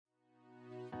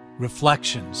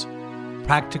Reflections,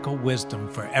 practical wisdom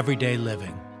for everyday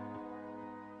living.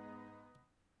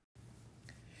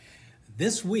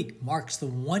 This week marks the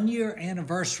one-year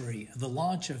anniversary of the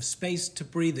launch of Space to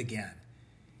Breathe Again.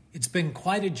 It's been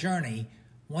quite a journey,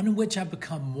 one in which I've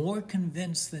become more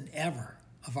convinced than ever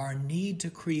of our need to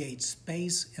create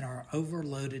space in our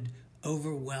overloaded,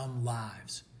 overwhelmed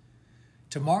lives.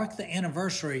 To mark the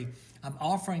anniversary, I'm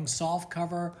offering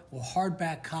softcover or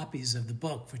hardback copies of the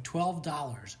book for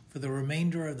 $12 for the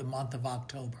remainder of the month of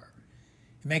October.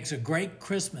 It makes a great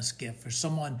Christmas gift for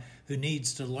someone who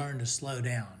needs to learn to slow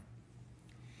down.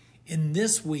 In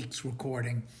this week's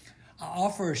recording, I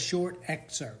offer a short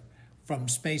excerpt from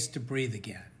Space to Breathe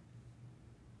Again.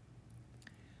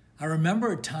 I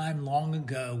remember a time long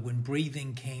ago when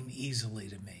breathing came easily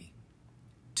to me.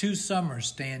 Two summers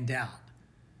stand out.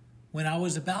 When I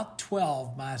was about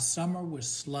 12, my summer was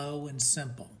slow and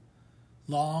simple.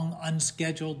 Long,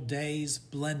 unscheduled days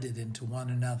blended into one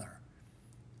another.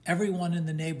 Everyone in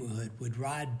the neighborhood would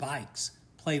ride bikes,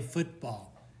 play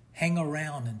football, hang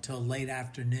around until late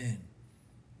afternoon.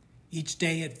 Each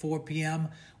day at 4 p.m.,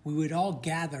 we would all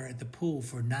gather at the pool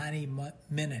for 90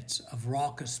 minutes of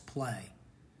raucous play.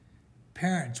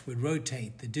 Parents would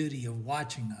rotate the duty of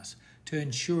watching us to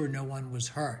ensure no one was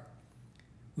hurt.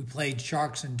 We played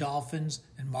Sharks and Dolphins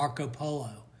and Marco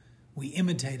Polo. We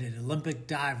imitated Olympic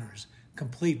divers,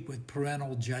 complete with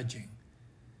parental judging.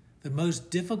 The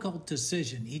most difficult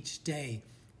decision each day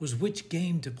was which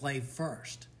game to play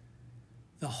first.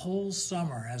 The whole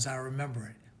summer, as I remember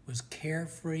it, was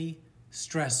carefree,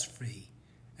 stress-free,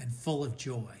 and full of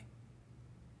joy.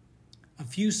 A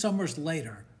few summers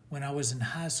later, when I was in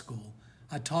high school,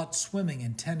 I taught swimming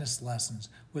and tennis lessons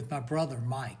with my brother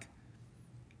Mike.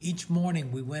 Each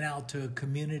morning we went out to a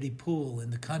community pool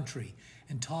in the country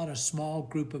and taught a small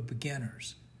group of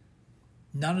beginners.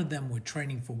 None of them were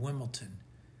training for Wimbledon.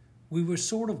 We were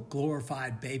sort of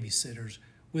glorified babysitters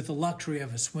with the luxury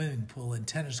of a swimming pool and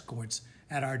tennis courts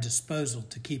at our disposal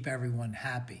to keep everyone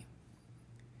happy.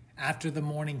 After the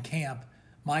morning camp,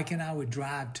 Mike and I would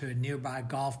drive to a nearby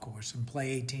golf course and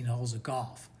play 18 holes of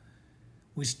golf.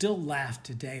 We still laugh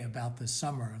today about the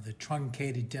summer of the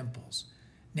truncated dimples,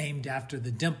 named after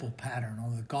the dimple pattern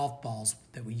on the golf balls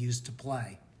that we used to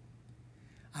play.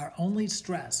 Our only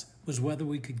stress was whether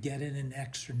we could get in an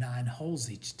extra 9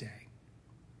 holes each day.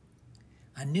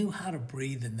 I knew how to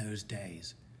breathe in those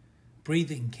days.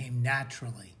 Breathing came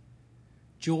naturally.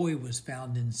 Joy was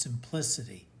found in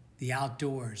simplicity, the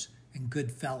outdoors, and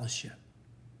good fellowship.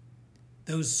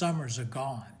 Those summers are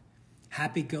gone.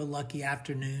 Happy-go-lucky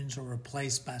afternoons are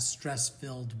replaced by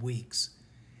stress-filled weeks.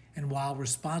 And while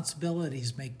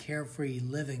responsibilities make carefree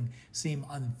living seem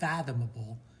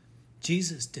unfathomable,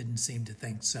 Jesus didn't seem to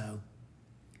think so.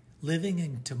 Living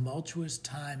in tumultuous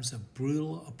times of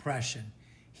brutal oppression,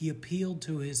 he appealed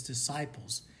to his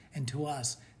disciples and to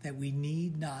us that we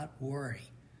need not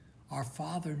worry. Our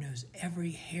Father knows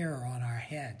every hair on our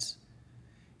heads.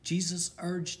 Jesus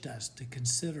urged us to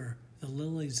consider the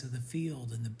lilies of the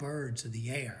field and the birds of the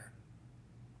air.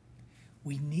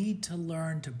 We need to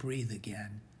learn to breathe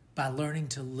again by learning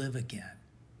to live again.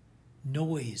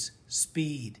 Noise,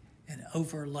 speed, and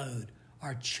overload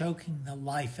are choking the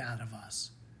life out of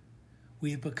us.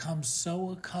 We have become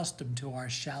so accustomed to our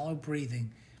shallow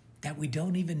breathing that we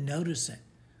don't even notice it,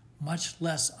 much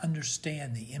less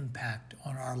understand the impact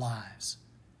on our lives.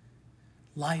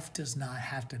 Life does not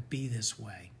have to be this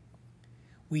way.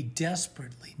 We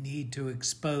desperately need to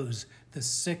expose the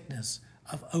sickness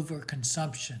of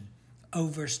overconsumption,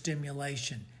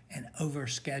 overstimulation, and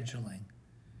overscheduling.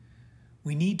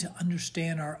 We need to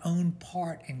understand our own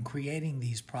part in creating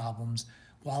these problems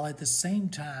while at the same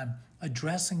time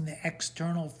addressing the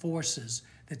external forces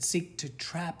that seek to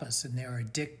trap us in their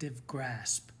addictive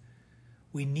grasp.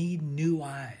 We need new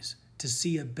eyes to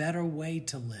see a better way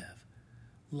to live,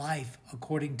 life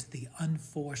according to the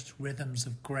unforced rhythms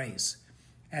of grace,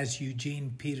 as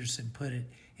Eugene Peterson put it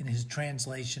in his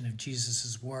translation of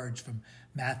Jesus' words from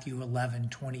Matthew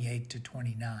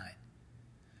 11:28-29.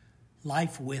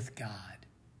 Life with God,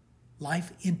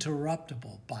 life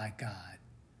interruptible by God,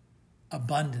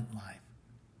 abundant life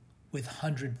with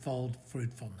 100-fold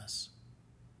fruitfulness.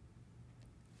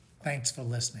 Thanks for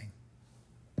listening.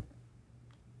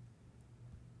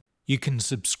 You can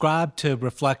subscribe to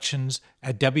Reflections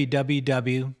at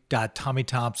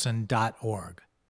www.tommythompson.org.